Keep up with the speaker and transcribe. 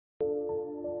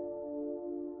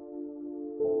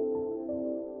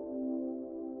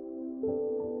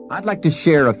I'd like to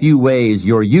share a few ways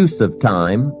your use of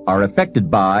time are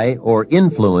affected by or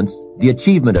influence the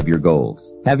achievement of your goals.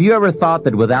 Have you ever thought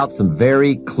that without some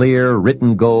very clear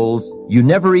written goals, you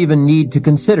never even need to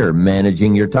consider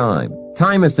managing your time?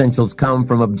 Time essentials come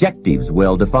from objectives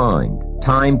well defined.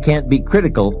 Time can't be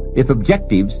critical if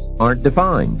objectives aren't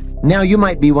defined. Now you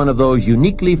might be one of those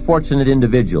uniquely fortunate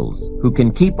individuals who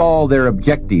can keep all their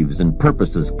objectives and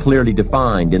purposes clearly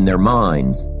defined in their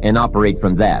minds and operate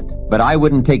from that. But I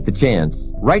wouldn't take the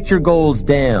chance. Write your goals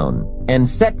down and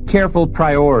set careful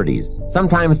priorities.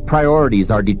 Sometimes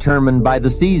priorities are determined by the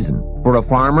season. For a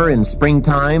farmer in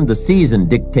springtime, the season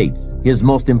dictates his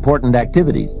most important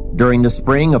activities. During the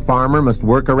spring, a farmer must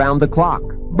work around the clock,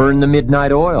 burn the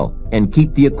midnight oil, and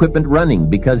keep the equipment running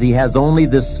because he has only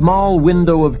this small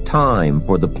window of time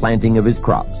for the planting of his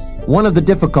crops. One of the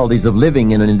difficulties of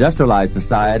living in an industrialized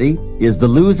society is the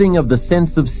losing of the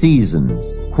sense of seasons.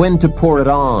 When to pour it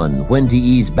on, when to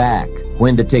ease back,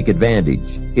 when to take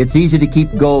advantage. It's easy to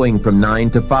keep going from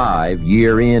 9 to 5,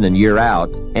 year in and year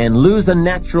out, and lose a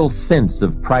natural sense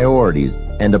of priorities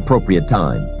and appropriate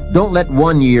time. Don't let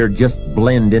one year just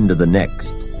blend into the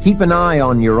next. Keep an eye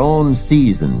on your own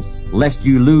seasons, lest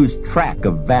you lose track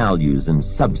of values and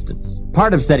substance.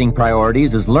 Part of setting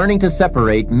priorities is learning to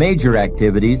separate major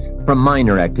activities from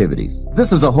minor activities.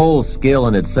 This is a whole skill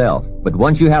in itself, but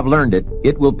once you have learned it,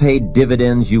 it will pay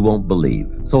dividends you won't believe.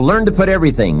 So learn to put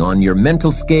everything on your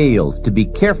mental scales to be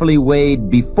carefully weighed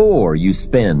before you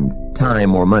spend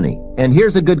time or money. And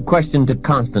here's a good question to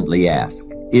constantly ask.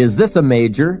 Is this a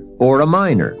major or a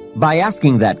minor? By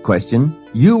asking that question,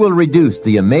 you will reduce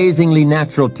the amazingly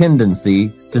natural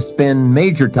tendency to spend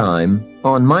major time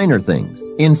on minor things.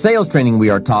 In sales training, we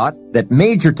are taught that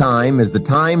major time is the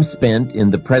time spent in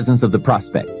the presence of the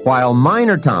prospect, while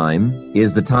minor time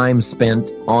is the time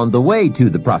spent on the way to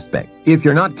the prospect. If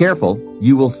you're not careful,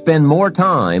 you will spend more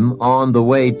time on the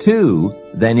way to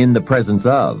than in the presence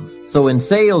of. So in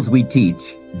sales, we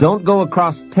teach, don't go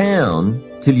across town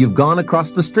till you've gone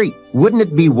across the street. Wouldn't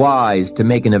it be wise to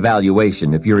make an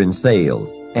evaluation if you're in sales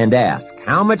and ask,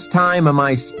 how much time am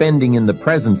I spending in the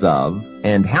presence of,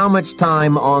 and how much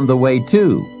time on the way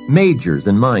to? Majors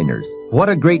and minors. What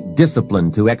a great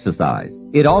discipline to exercise.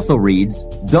 It also reads,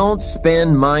 don't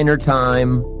spend minor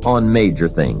time on major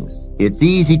things. It's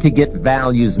easy to get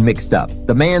values mixed up.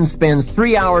 The man spends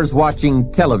 3 hours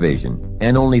watching television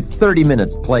and only 30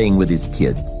 minutes playing with his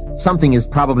kids. Something is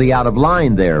probably out of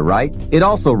line there, right? It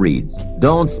also reads,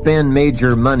 don't spend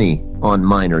major money on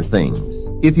minor things.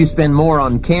 If you spend more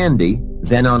on candy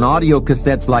than on audio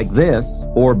cassettes like this,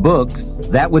 or books,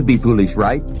 that would be foolish,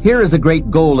 right? Here is a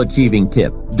great goal-achieving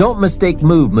tip. Don't mistake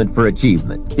movement for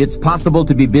achievement. It's possible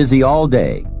to be busy all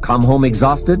day, come home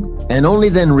exhausted, and only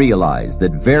then realize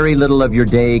that very little of your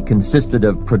day consisted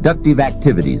of productive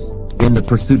activities in the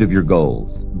pursuit of your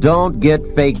goals. Don't get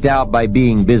faked out by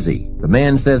being busy. The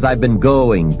man says, I've been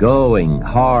going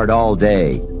hard all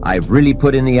day. I've really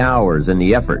put in the hours and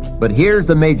the effort. But here's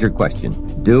the major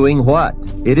question. Doing what?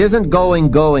 It isn't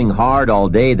going hard all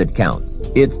day that counts.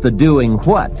 It's the doing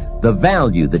what, the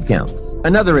value that counts.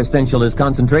 Another essential is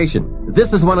concentration.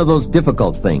 This is one of those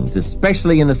difficult things,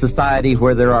 especially in a society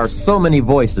where there are so many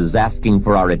voices asking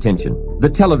for our attention. The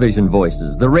television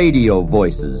voices, the radio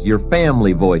voices, your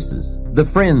family voices, the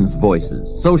friends'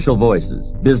 voices, social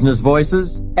voices, business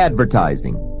voices,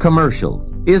 advertising,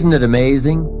 commercials. Isn't it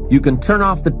amazing? You can turn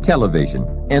off the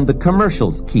television and the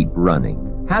commercials keep running.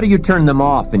 How do you turn them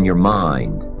off in your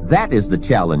mind? That is the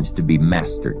challenge to be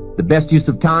mastered. The best use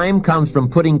of time comes from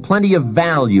putting plenty of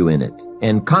value in it,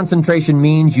 and concentration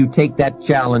means you take that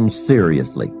challenge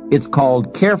seriously. It's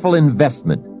called careful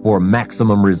investment for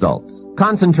maximum results.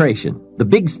 Concentration. The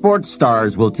big sports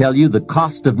stars will tell you the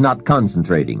cost of not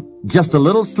concentrating. Just a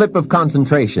little slip of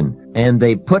concentration, and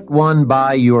they put one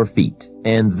by your feet.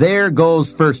 And there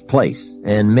goes first place,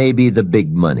 and maybe the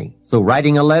big money. So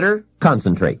writing a letter?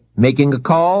 Concentrate. Making a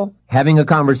call? Having a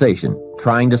conversation.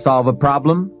 Trying to solve a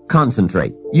problem?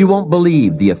 Concentrate. You won't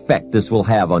believe the effect this will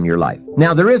have on your life.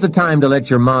 Now, there is a time to let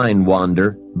your mind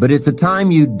wander, but it's a time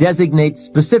you designate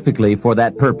specifically for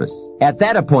that purpose. At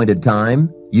that appointed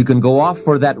time, you can go off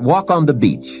for that walk on the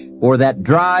beach, or that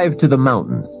drive to the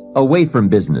mountains, away from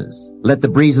business. Let the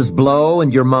breezes blow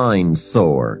and your mind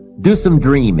soar. Do some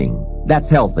dreaming. That's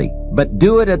healthy. But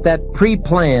do it at that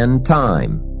pre-planned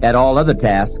time. At all other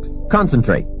tasks,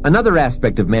 concentrate. Another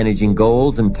aspect of managing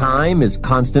goals and time is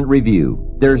constant review.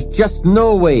 There's just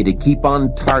no way to keep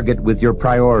on target with your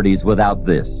priorities without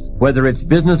this. Whether it's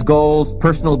business goals,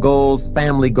 personal goals,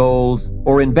 family goals,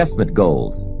 or investment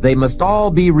goals, they must all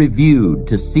be reviewed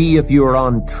to see if you are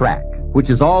on track,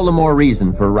 which is all the more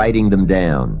reason for writing them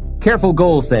down. Careful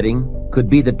goal setting could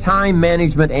be the time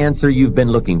management answer you've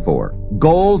been looking for.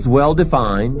 Goals well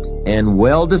defined and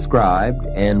well described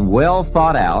and well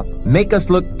thought out make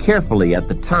us look carefully at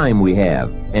the time we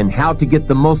have and how to get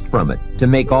the most from it to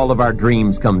make all of our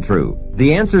dreams come true.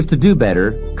 The answers to do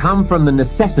better come from the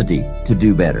necessity to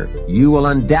do better. You will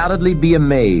undoubtedly be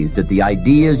amazed at the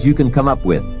ideas you can come up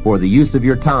with for the use of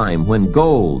your time when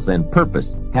goals and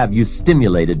purpose have you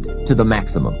stimulated to the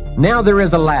maximum. Now there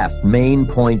is a last main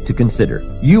point to consider.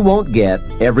 You won't get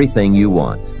everything you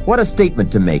want. What a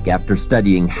statement to make after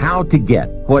studying how to get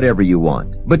whatever you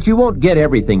want. But you won't get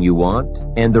everything you want,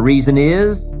 and the reason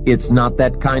is, it's not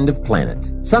that kind of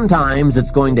planet. Sometimes it's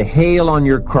going to hail on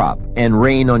your crop and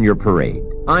rain on your parade.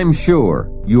 I'm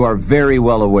sure you are very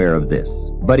well aware of this.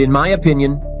 But in my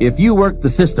opinion, if you work the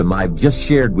system I've just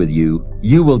shared with you,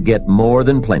 you will get more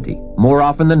than plenty. More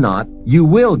often than not, you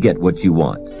will get what you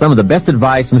want. Some of the best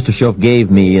advice Mr. Schoaf gave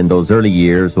me in those early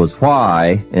years was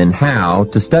why and how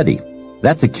to study.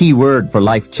 That's a key word for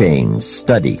life change,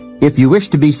 study. If you wish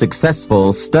to be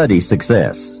successful, study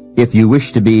success. If you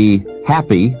wish to be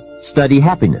happy, study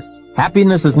happiness.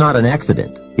 Happiness is not an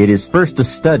accident. It is first a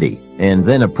study and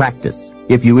then a practice.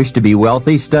 If you wish to be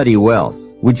wealthy, study wealth.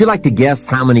 Would you like to guess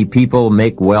how many people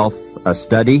make wealth a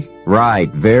study? Right,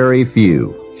 very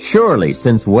few. Surely,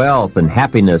 since wealth and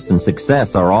happiness and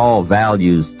success are all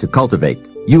values to cultivate,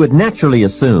 you would naturally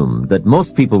assume that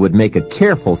most people would make a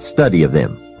careful study of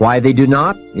them. Why they do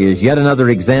not is yet another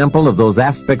example of those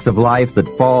aspects of life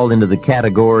that fall into the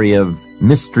category of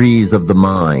mysteries of the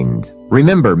mind.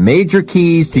 Remember, major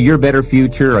keys to your better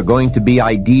future are going to be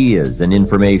ideas and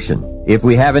information. If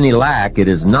we have any lack, it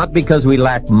is not because we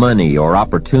lack money or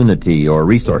opportunity or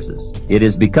resources. It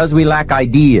is because we lack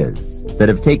ideas that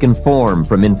have taken form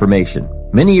from information.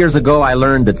 Many years ago, I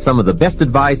learned that some of the best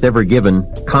advice ever given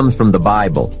comes from the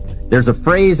Bible. There's a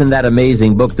phrase in that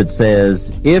amazing book that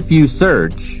says, if you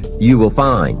search, you will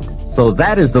find. So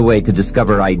that is the way to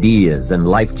discover ideas and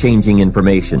life-changing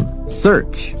information.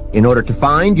 Search. In order to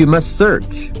find, you must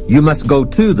search. You must go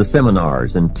to the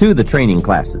seminars and to the training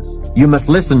classes. You must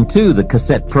listen to the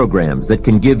cassette programs that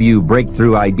can give you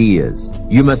breakthrough ideas.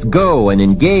 You must go and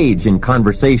engage in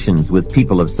conversations with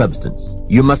people of substance.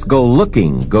 You must go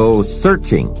looking, go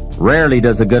searching. Rarely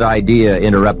does a good idea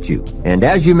interrupt you. And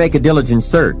as you make a diligent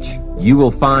search, you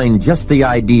will find just the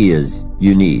ideas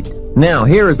you need. Now,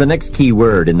 here is the next key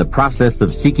word in the process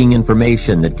of seeking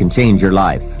information that can change your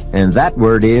life. And that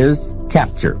word is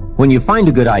capture. When you find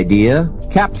a good idea,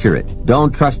 capture it.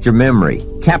 Don't trust your memory.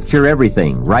 Capture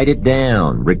everything. Write it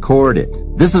down. Record it.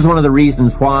 This is one of the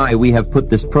reasons why we have put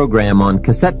this program on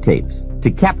cassette tapes, to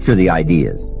capture the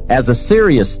ideas. As a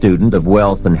serious student of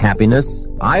wealth and happiness,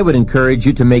 I would encourage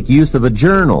you to make use of a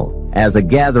journal as a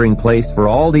gathering place for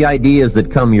all the ideas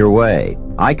that come your way.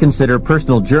 I consider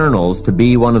personal journals to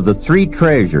be one of the 3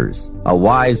 treasures a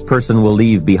wise person will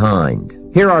leave behind.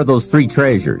 Here are those 3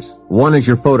 treasures. One is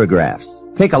your photographs.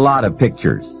 Take a lot of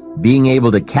pictures. Being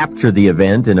able to capture the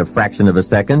event in a fraction of a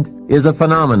second is a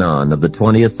phenomenon of the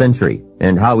 20th century,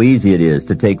 and how easy it is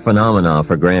to take phenomena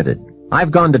for granted. I've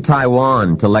gone to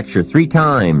Taiwan to lecture 3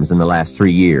 times in the last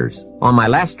 3 years. On my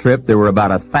last trip, there were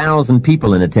about 1,000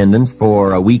 people in attendance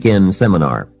for a weekend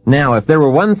seminar. Now, if there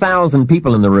were 1,000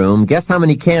 people in the room, guess how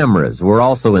many cameras were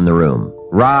also in the room?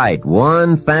 Right,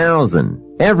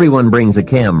 1,000. Everyone brings a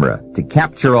camera to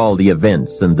capture all the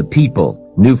events and the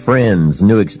people, new friends,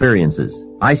 new experiences.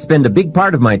 I spend a big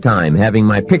part of my time having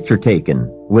my picture taken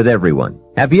with everyone.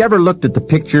 Have you ever looked at the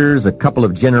pictures a couple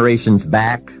of generations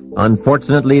back?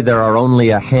 Unfortunately, there are only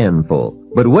a handful.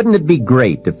 But wouldn't it be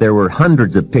great if there were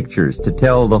hundreds of pictures to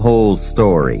tell the whole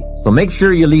story? So make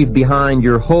sure you leave behind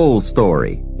your whole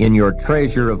story in your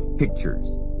treasure of pictures.